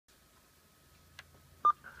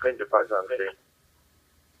Engine 5's on the scene.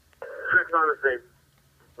 6 on the scene.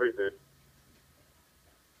 3-2.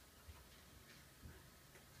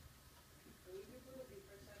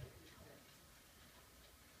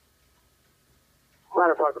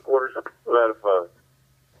 Ladder 5 quarters. Ladder 5.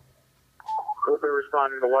 We'll be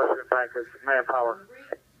responding to Washington Bank as manpower.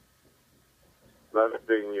 Last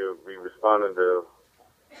thing you'll be responding to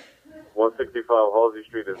 165 Halsey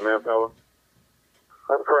Street is manpower.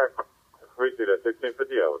 That's correct. 3-2, that's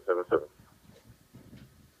 1650 hours, 7-7.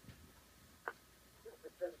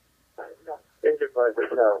 Engine 5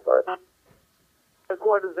 is now, sorry.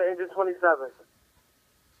 Headquarters to Engine 27.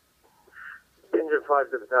 Engine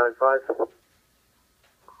 5 to Battalion 5.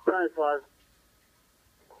 Battalion 5.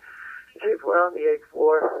 Chief, we're on the 8th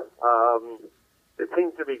floor. It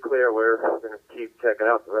seems to be clear. We're going to keep checking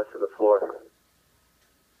out the rest of the floor.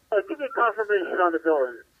 Give me confirmation on the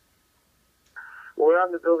building. We're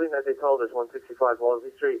on the building that they told us, 165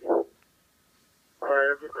 Halsey Street. All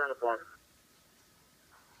right, I'm just trying to find it.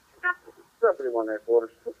 Deputy 1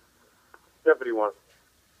 headquarters. Deputy 1.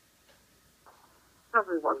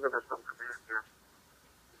 Deputy 1, give us some command here.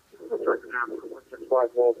 Let's check it out.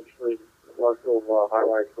 165 Halsey Street, Marshall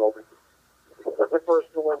Highway building. The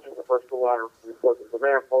first two engines, the first two ladder, we put the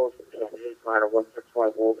command post, 78 ladder,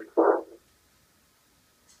 165 Halsey.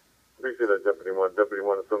 3-2, that's Deputy 1. Deputy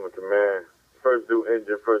 1 assuming command. First due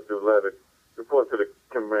engine, first due ladder. Report to the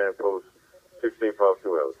command post,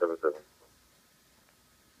 1652 hours, 7-7.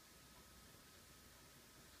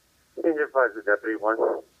 Engine 5 to Deputy 1.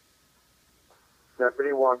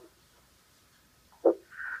 Deputy 1.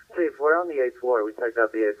 Chief, we're on the 8th floor. We checked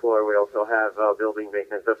out the 8th floor. We also have building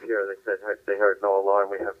maintenance up here. They said they heard no alarm.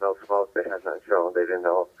 We have no smoke. They had not shown. They didn't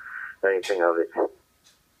know anything of it.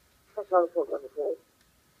 What's on the floor?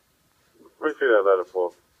 3-2, that ladder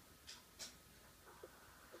 4.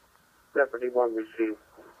 Deputy 1 received.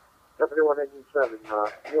 Deputy 1, Engine 7.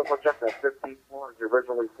 You have checked that 15th floor. The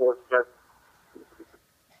originally 4th jet.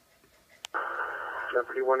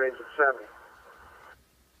 Deputy 1, Engine 7.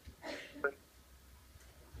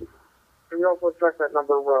 Can you also check that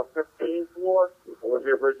number 15 floor? Or was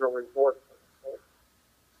the original report?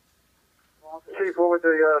 Chief, we're with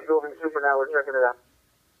the building super now. We're checking it out.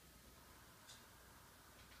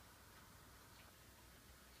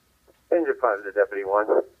 Engine 5 to Deputy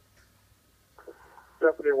 1.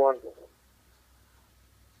 Deputy 1.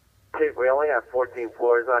 Chief, we only have 14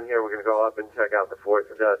 floors on here. We're going to go up and check out the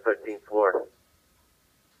 13th floor.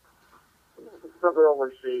 Number only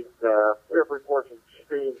received, we have reports of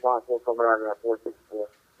speed possible coming out of that 14th floor.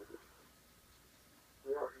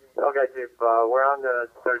 Okay, Chief, we're on the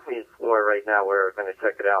 13th floor right now. We're going to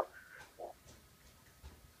check it out.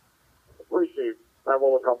 Received. I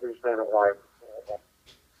will accompany standing by.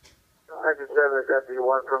 Engine 7 Deputy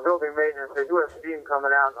 1. From building maintenance, they do have steam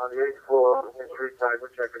coming out on the 8th floor on the street side. We're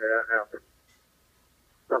checking it out now.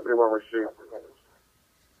 Deputy 1 received.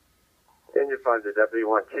 Engine 5 to Deputy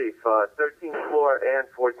 1. Chief, 13th floor and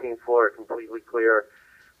 14th floor are completely clear.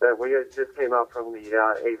 That we just came out from the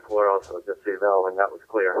 8th floor also, just so you know, and that was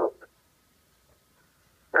clear.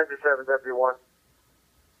 Engine 7 Deputy 1.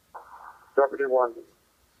 Deputy 1.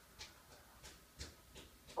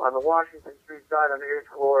 On the Washington Street side on the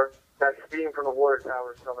 8th floor, that steam from the water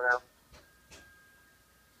tower is coming out.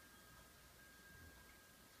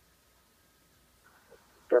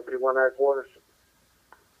 Deputy 1 headquarters.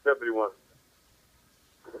 Deputy 1.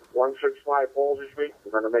 165 Halsey Street.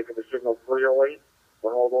 We're going to make it the signal 308.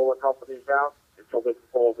 We'll hold all the companies down until it's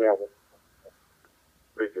full available.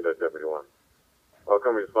 3-2, that's Deputy 1.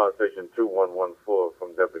 Welcome response station 2114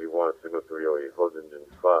 from Deputy 1, signal 308, hold engine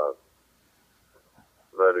 5.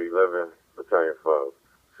 Ladder 11, Battalion 5,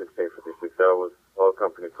 1656 hours. All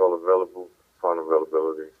company call available, upon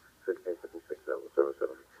availability, 1656 hours,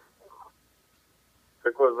 77.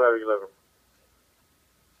 Headquarters Ladder 11.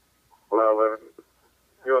 Ladder 11.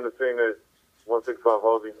 You on the scene at 165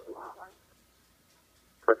 Halsey?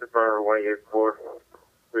 Press it for 184.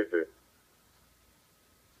 3-2.